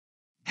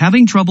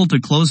Having trouble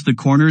to close the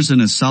corners in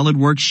a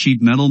SolidWorks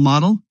sheet metal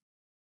model?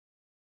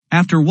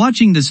 After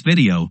watching this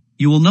video,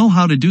 you will know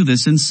how to do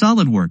this in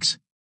SolidWorks.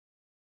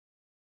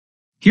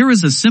 Here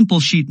is a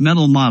simple sheet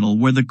metal model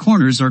where the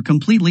corners are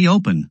completely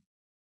open.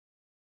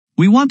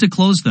 We want to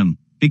close them,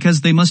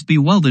 because they must be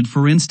welded,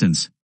 for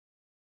instance.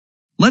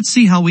 Let's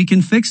see how we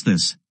can fix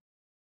this.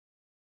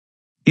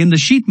 In the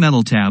Sheet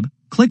Metal tab,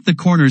 click the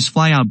Corners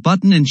Flyout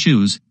button and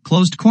choose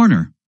Closed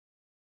Corner.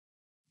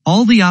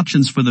 All the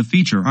options for the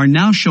feature are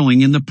now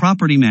showing in the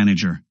Property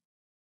Manager.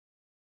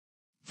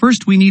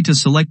 First, we need to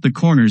select the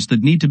corners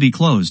that need to be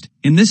closed.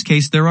 In this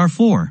case, there are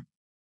 4.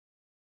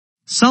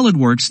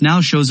 SolidWorks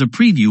now shows a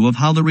preview of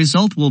how the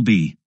result will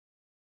be.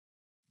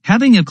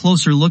 Having a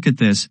closer look at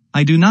this,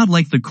 I do not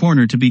like the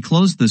corner to be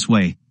closed this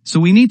way,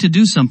 so we need to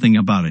do something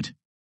about it.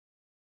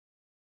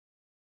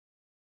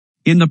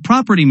 In the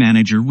Property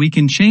Manager, we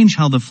can change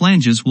how the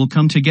flanges will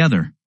come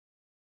together.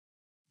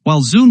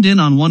 While zoomed in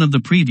on one of the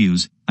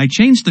previews, I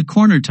changed the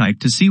corner type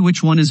to see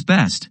which one is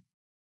best.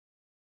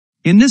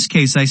 In this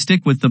case, I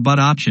stick with the butt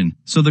option,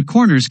 so the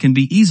corners can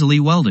be easily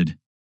welded.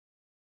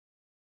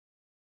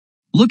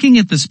 Looking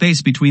at the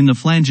space between the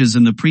flanges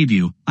in the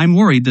preview, I'm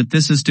worried that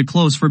this is too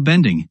close for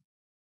bending.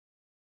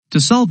 To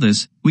solve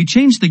this, we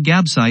change the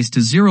gap size to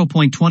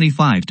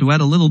 0.25 to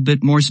add a little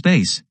bit more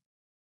space.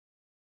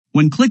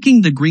 When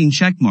clicking the green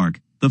check mark,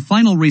 the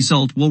final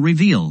result will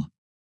reveal.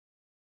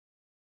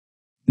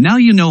 Now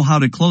you know how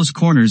to close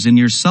corners in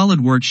your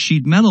SolidWorks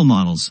sheet metal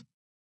models.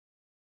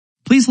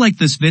 Please like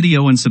this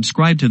video and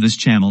subscribe to this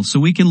channel so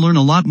we can learn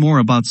a lot more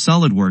about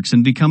SolidWorks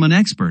and become an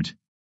expert.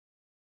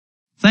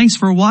 Thanks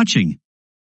for watching.